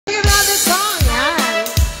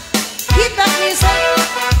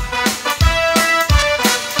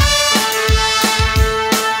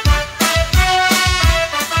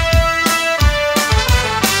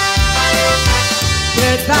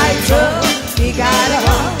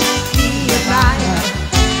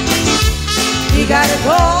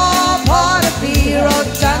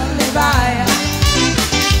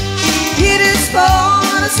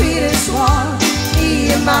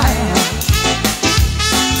mile.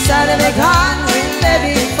 Saturday gone, we'll let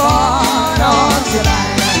it fall on July.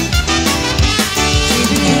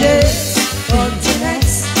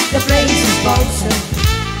 Continents, the place is Bolton.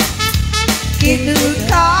 Keep the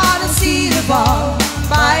car to see the ball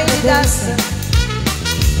by the dozen.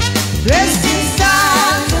 Dressed in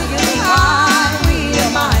style, looking high with a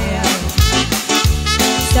mile.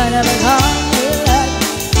 Son of a gun, we'll let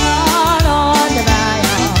it fall on the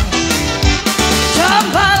mile.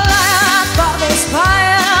 Jump a line from this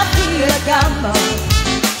fire, feel a gamble.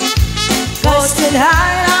 Cause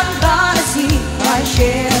tonight I'm gonna see my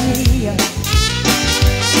share of me.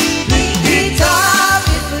 Big guitar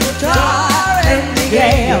with the guitar and the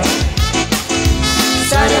gale.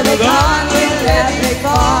 Son of a gun, we'll let me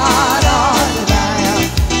fall on the dial.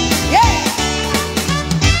 Yeah!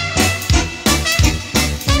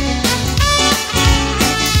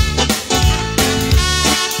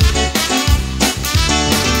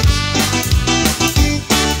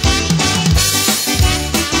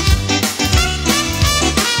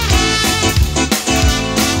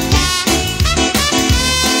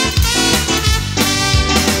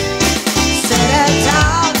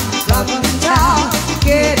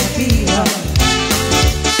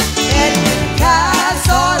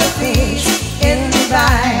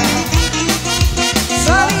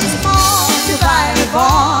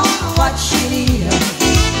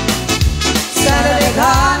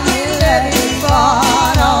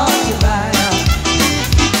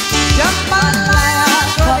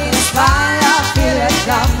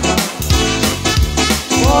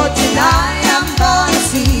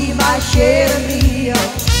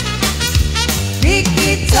 Big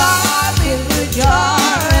guitar with the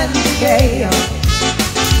jar and the gale.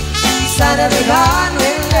 Son of a gun,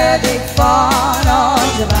 we'll let it fall on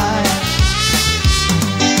the violin.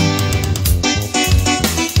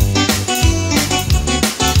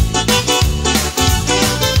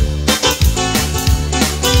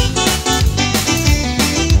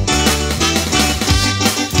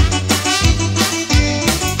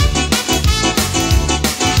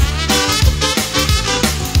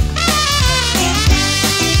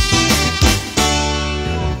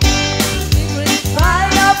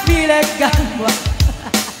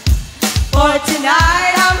 For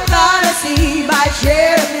tonight I'm gonna see my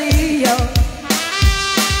share of Leo.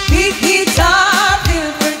 Big guitar,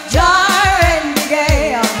 silver jar and the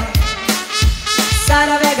gale. Son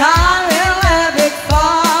of a gun, we'll let it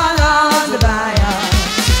fall on the bio.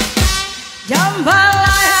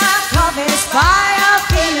 Jambalaya, coffee's fire,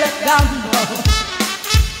 feel the gumbo.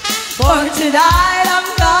 For tonight I'm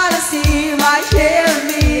gonna see my share of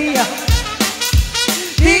Leo.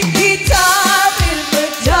 Big guitar, silver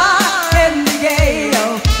jar and the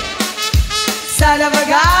gale. Son of a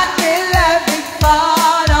gun, we'll let it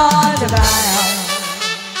fall on the bio.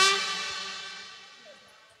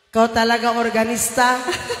 Ikaw talaga organista.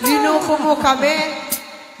 Ginuko mo kami.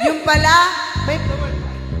 Yung pala, may...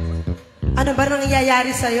 Ano ba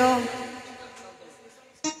nangyayari sa'yo?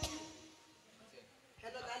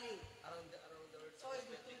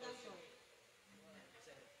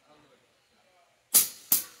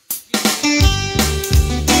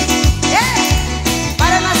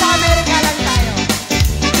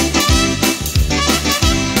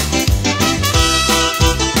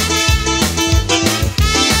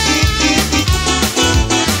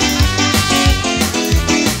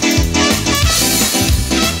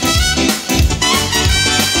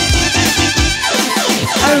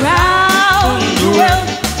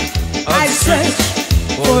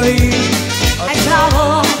 I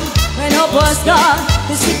travel when hope was gone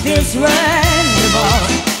to see this rainbow.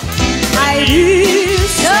 I do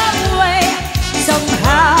some way,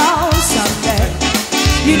 somehow, someday.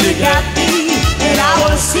 You look at me and I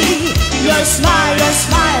will see your smile, you're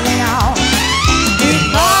smiling now. It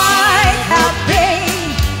might have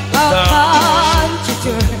been a country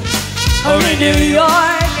tour, or in New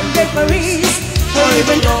York, in Paris, or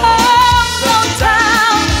even downtown.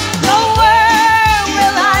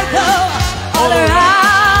 All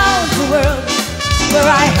around the world, where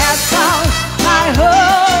I have found my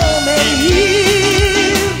home in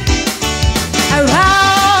you.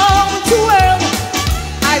 Around the world,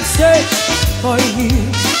 I've searched for you.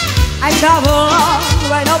 I travel on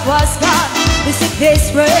when I was gone to see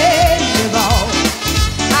this rainbow.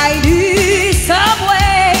 I do some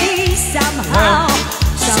way, somehow,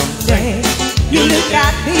 someday. You look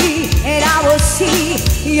at me and I will see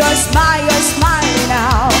your smile, you're smiling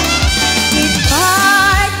now. It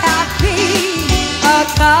might have been a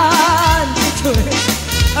country tour,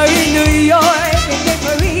 or in New York, in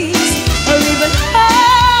Paris, or even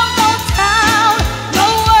downtown.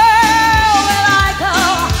 Nowhere will I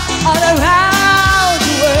go.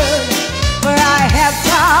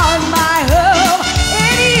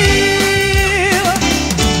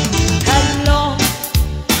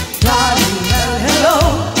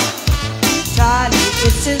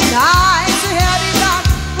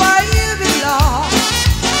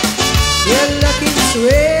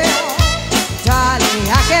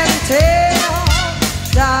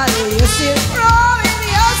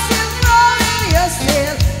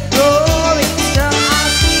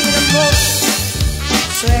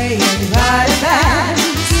 playing right band.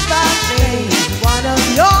 If I play one of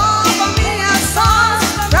your familiar songs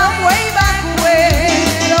from way back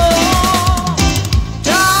when, oh,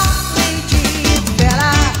 don't make it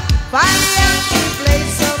better. Find the empty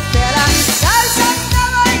place so better. That's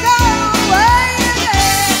never go away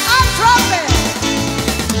again. I'm dropping.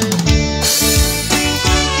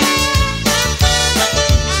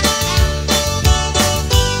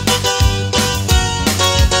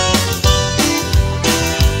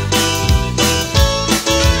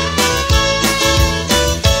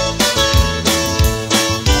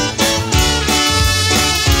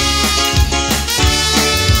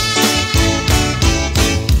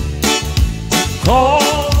 Call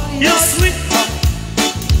your sweetheart,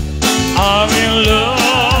 I'm in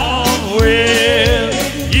love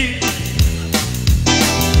with you.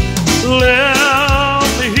 Let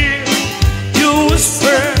me hear you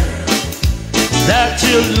whisper that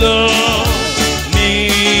you love me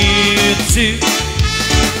too.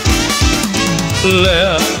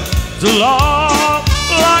 Let the love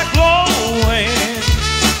like blowing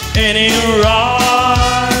in your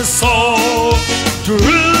eyes so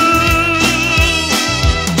true.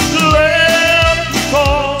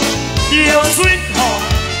 Your sweetheart,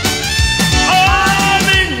 I'm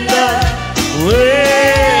in love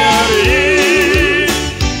with you.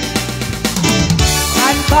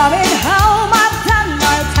 I'm coming home, I've done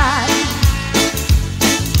my time.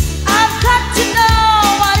 I've got to know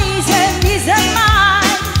what is and isn't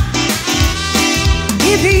mine.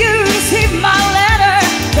 If you receive my letter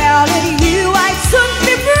telling you I'd soon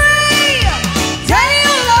be free, then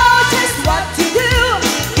you'll know just what to do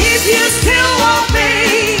if you still want me.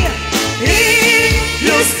 If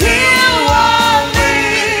you still want me,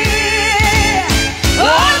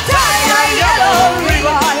 untie a yellow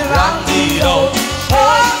ribbon around the old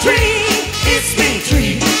oak tree. It's been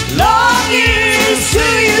 3 long years. Do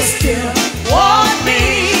you still want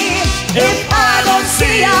me? If I don't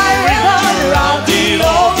see a ribbon around the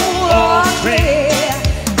old oak tree,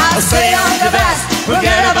 I'll say I'm the best.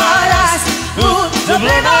 Forget about us. Put the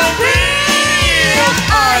blame on me. If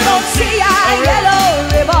I don't see a yellow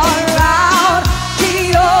ribbon around the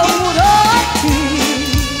old oak tree.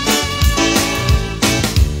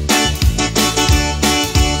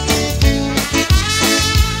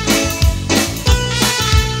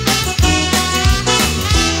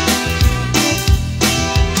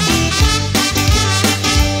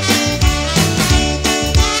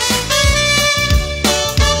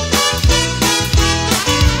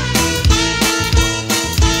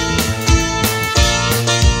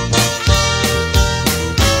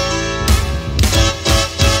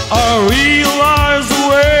 I realize the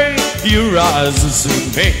way your eyes see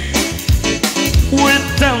me, with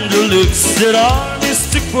tender looks that are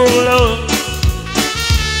mystic for love.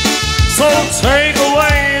 So take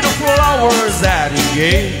away the flowers that you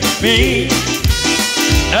gave me,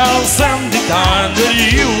 and send the kind that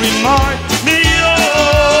you remind me of.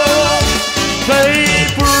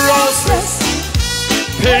 Paper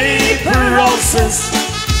roses,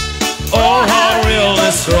 oh how real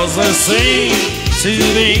this roses seem to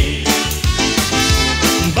me.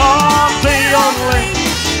 But the only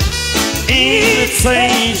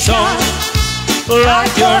invitation,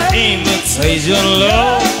 like your invitation,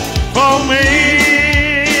 love for me.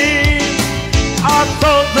 I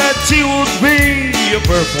thought that you would be a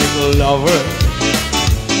perfect lover.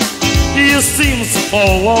 You seem so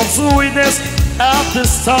full of sweetness at the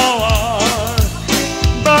start,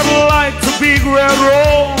 but like the big red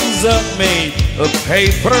rose that made of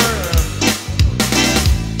paper.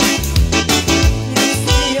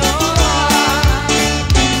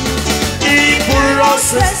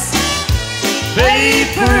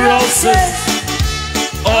 Paper roses,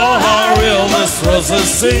 oh how real this roses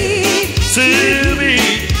seem to me.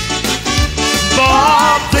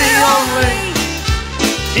 But the only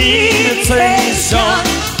invitation,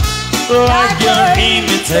 like your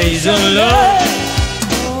invitation, love